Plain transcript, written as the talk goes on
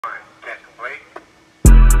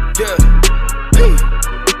Yeah, hey,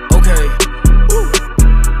 okay, ooh,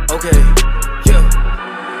 okay,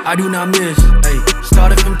 yeah. I do not miss, hey.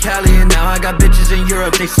 Started from Cali and now I got bitches in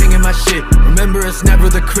Europe, they singing my shit. Remember, it's never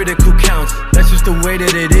the critic who counts, that's just the way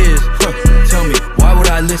that it is. Tell me, why would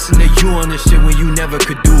I listen to you on this shit when you never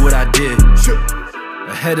could do what I did?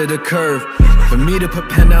 Ahead of the curve, for me to put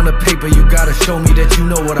pen down to paper, you gotta show me that you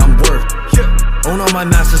know what I'm worth. Own all my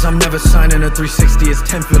masters, I'm never signing a 360, it's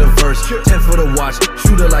 10 for the verse, 10 for the watch,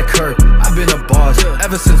 shooter like Kurt. I've been a boss,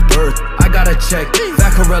 ever since birth. I got a check,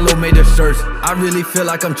 Vaccarello made the shirts. I really feel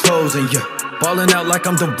like I'm chosen, yeah. Ballin' out like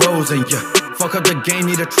I'm DeRozan, yeah. Fuck up the game,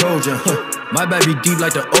 need a Trojan, My bad be deep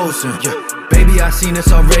like the ocean, yeah. Baby, I seen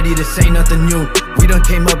this already, this ain't nothing new. We done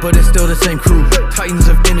came up, but it's still the same crew. Titans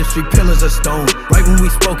of industry, pillars of stone. Right when we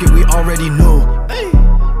spoke it, we already knew.